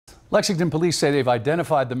Lexington police say they've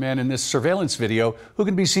identified the man in this surveillance video who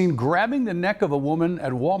can be seen grabbing the neck of a woman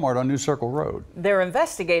at Walmart on New Circle Road. They're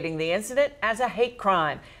investigating the incident as a hate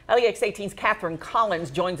crime. LEX 18's Catherine Collins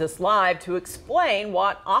joins us live to explain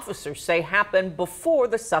what officers say happened before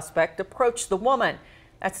the suspect approached the woman.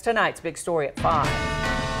 That's tonight's big story at 5.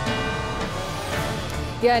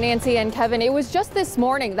 Yeah, Nancy and Kevin, it was just this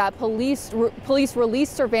morning that police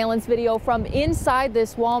released surveillance video from inside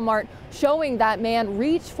this Walmart showing that man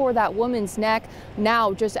reach for that woman's neck.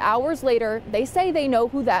 Now, just hours later, they say they know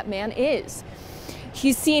who that man is.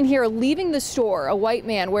 He's seen here leaving the store, a white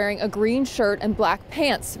man wearing a green shirt and black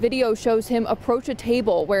pants. Video shows him approach a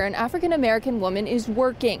table where an African-American woman is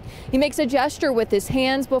working. He makes a gesture with his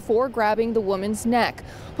hands before grabbing the woman's neck.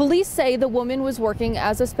 Police say the woman was working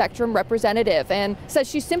as a Spectrum representative and says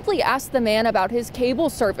she simply asked the man about his cable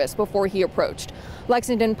service before he approached.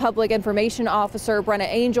 Lexington Public Information Officer Brenna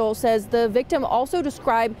Angel says the victim also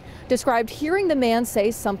described hearing the man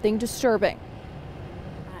say something disturbing.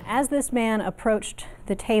 As this man approached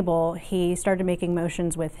the table, he started making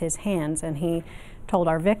motions with his hands, and he told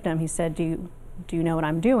our victim, he said, do you know what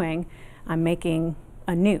I'm doing? I'm making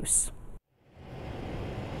a noose.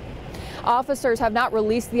 Officers have not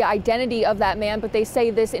released the identity of that man, but they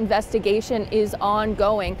say this investigation is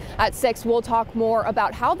ongoing. At 6, we'll talk more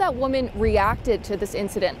about how that woman reacted to this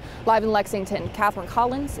incident. Live in Lexington, Catherine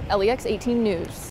Collins, LEX 18 News.